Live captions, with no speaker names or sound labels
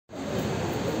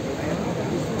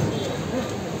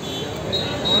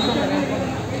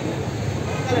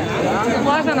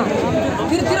వాసన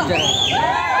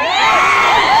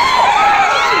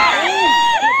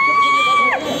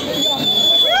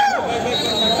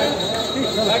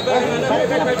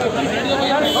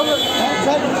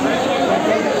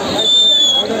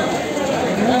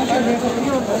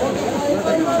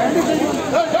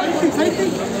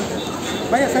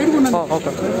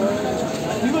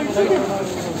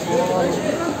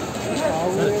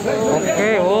okay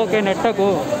okay నెట్టకు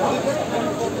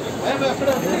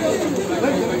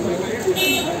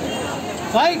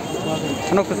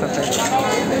అనొక్క sir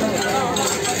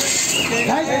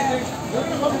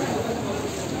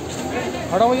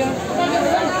అడవయ్యా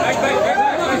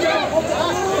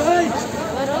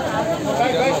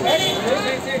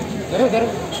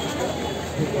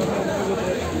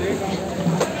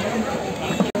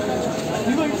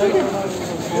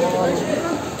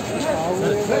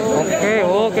okay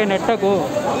okay నెట్టకు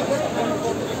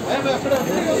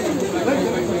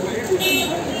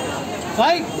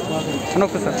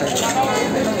అనొక్క sir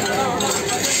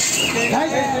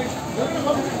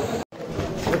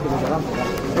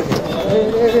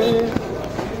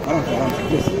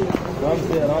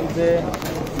आराम से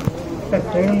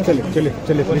चलिए चलिए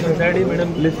चलिए side he madam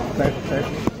please side side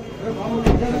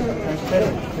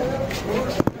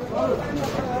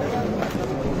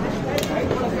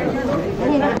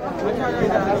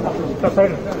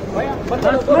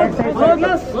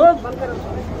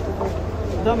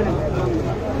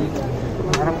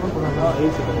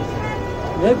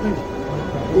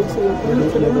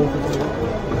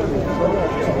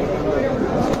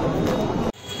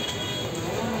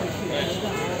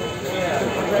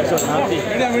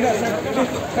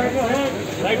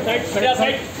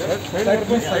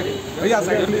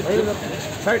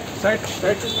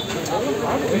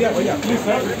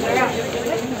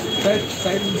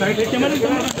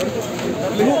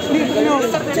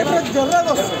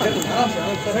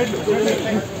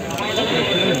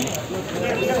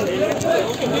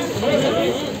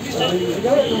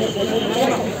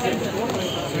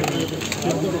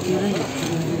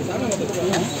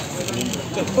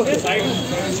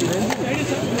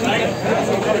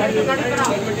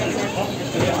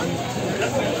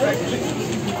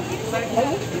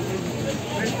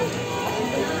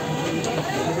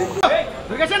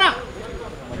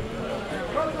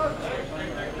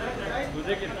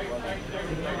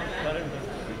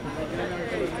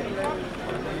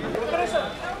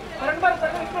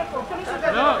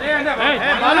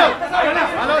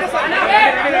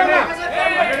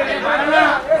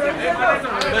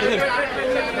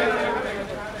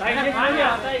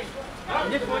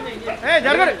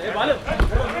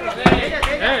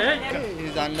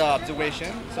He's under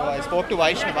observation. So I spoke to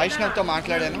Vaishnav to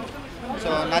మాట్లాడాను. So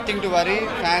nothing to worry.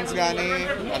 Fans gaani,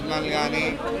 Admal gaani,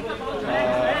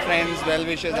 friends, well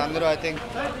wishers, andru I think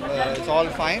it's all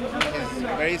fine. He's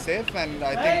very safe, and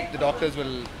I think the doctors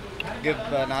will give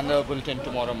another bulletin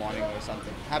tomorrow morning or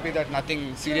something. Happy that nothing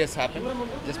serious happened,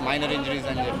 just minor injuries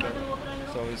and just.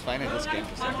 So he's fine. I just came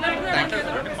to say thank you.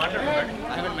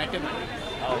 I haven't met him.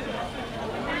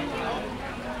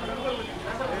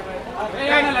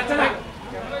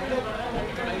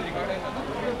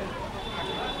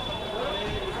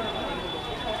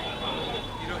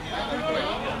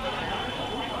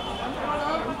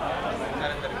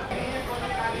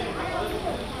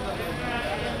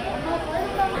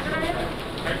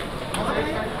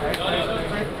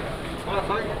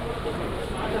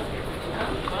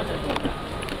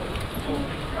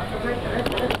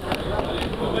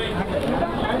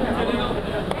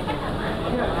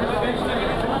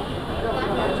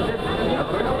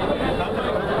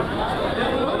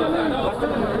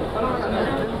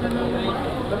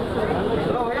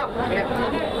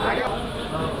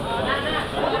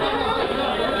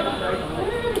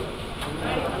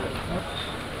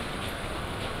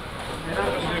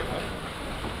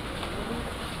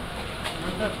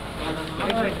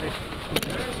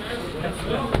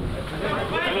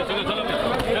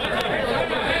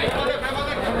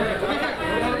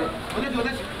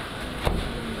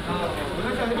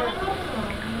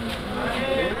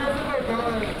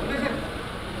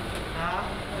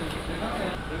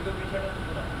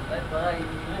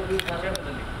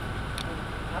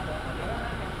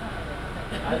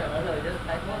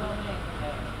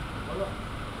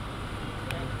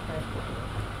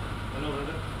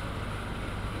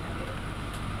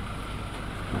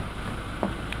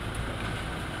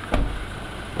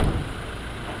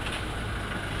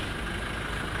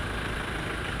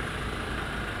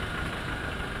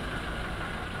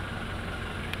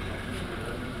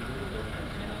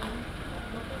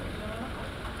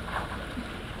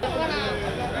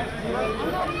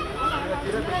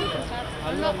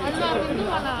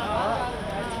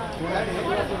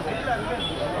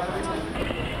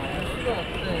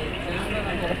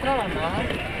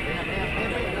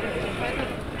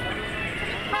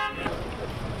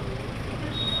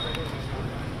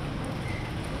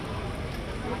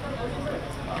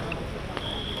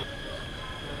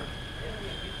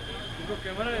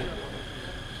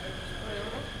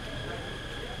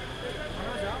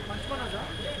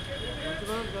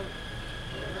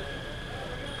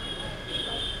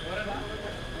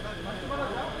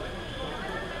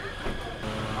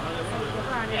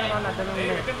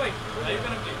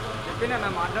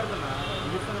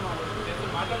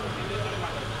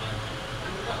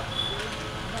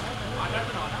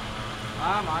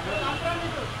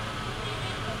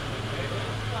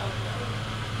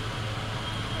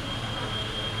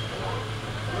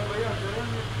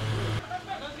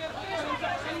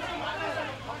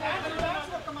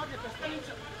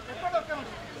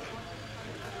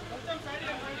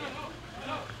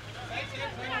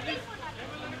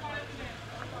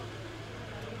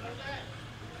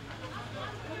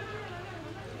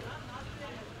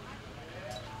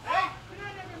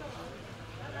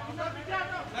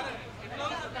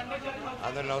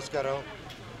 అందరూ నమస్కారం.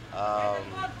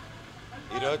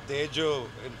 ఈరోజు తేజు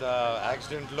ఇంత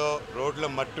యాక్సిడెంట్లో రోడ్లో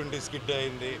మట్టుండి skid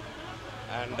అయింది.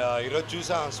 And ఈరోజు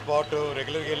చూసాం spot,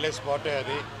 రెగ్యులర్గా వెళ్ళే స్పాటే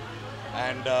అది.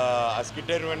 అండ్ ఆ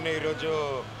స్కిడ్ అయిన వెంటనే ఈరోజు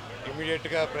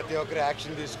ఇమీడియట్గా ప్రతి ఒక్కరు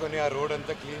యాక్షన్ తీసుకొని ఆ రోడ్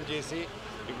అంతా క్లీన్ చేసి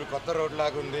ఇప్పుడు కొత్త రోడ్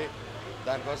లాగా ఉంది.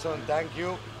 దానికోసం థ్యాంక్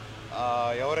యూ.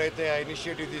 ఎవరైతే ఆ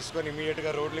ఇనిషియేటివ్ తీసుకొని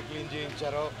ఇమీడియట్గా రోడ్లు క్లీన్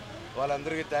చేయించారో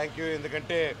వాళ్ళందరికీ థ్యాంక్ యూ.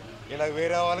 ఎందుకంటే ఇలా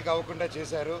వేరే వాళ్ళకి అవ్వకుండా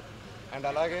చేశారు. అండ్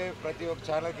అలాగే ప్రతి ఒక్క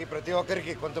ఛానల్కి ప్రతి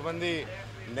ఒక్కరికి కొంతమంది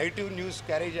నెగిటివ్ న్యూస్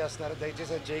క్యారీ చేస్తున్నారు,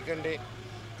 దయచేసి అది చేయకండి.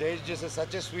 తేజ్ చేసే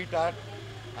such a sweet heart.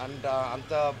 And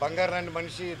అంత బంగారు లాంటి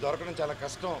మనిషి దొరకడం చాలా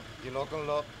కష్టం ఈ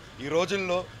లోకంలో ఈ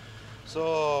రోజుల్లో. So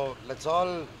let's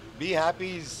all be happy,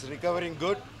 is recovering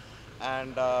good.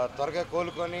 And త్వరగా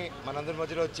కోలుకొని మనందరి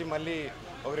మధ్యలో వచ్చి మళ్ళీ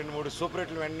ఒక 2-3 సూపర్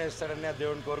హిట్లు వెంటనే ఇస్తాడని ఆ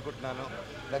దేవుడిని కోరుకుంటున్నాను.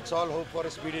 Let's all hope for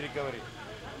a speedy recovery.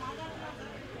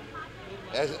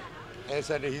 Yes,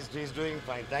 sir, he's doing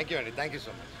fine. Thank you, Andy. Thank you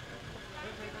so much.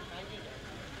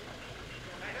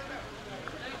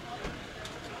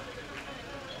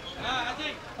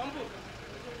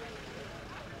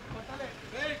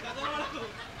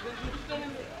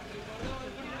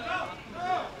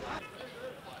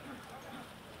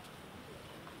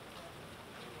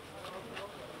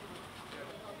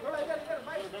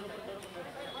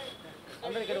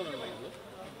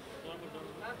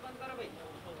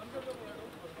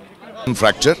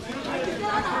 Fracture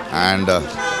and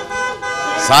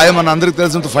Sai man andriki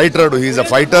telusu fighter adu. He is a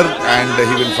fighter and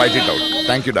he will fight it out.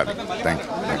 Thank you darling. Thank you.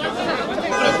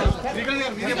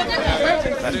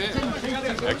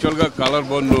 యాక్చువల్గా colour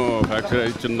bone fracture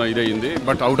చిన్న ఇదయింది,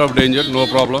 but out of danger, no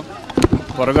problem.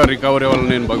 త్వరగా recovery అవ్వాలని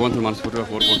నేను భగవంతుని మనస్ఫూర్తిగా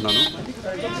కోరుకుంటున్నాను.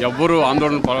 ఎవ్వరూ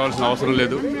ఆందోళన పడవలసిన అవసరం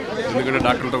లేదు, ఎందుకంటే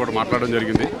డాక్టర్లతో కూడా మాట్లాడడం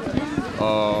జరిగింది.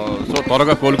 సో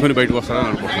త్వరగా కోలుకొని బయటకు వస్తారని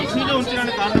అనుకుంటున్నాను.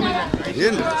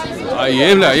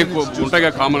 ఏం లేదు, అవి ఉంటాయి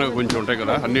కదా, కామన్గా కొంచెం ఉంటాయి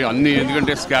కదా అన్ని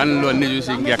ఎందుకంటే స్కాన్లు అన్నీ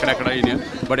చూసి ఇంకెక్కడెక్కడ అయినాయి,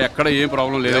 బట్ ఎక్కడ ఏం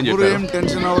ప్రాబ్లం లేదని చెప్పారు. ఏం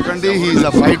టెన్షన్ అవ్వకండి, he is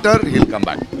a fighter, he will come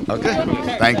back. Okay,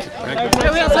 thank you.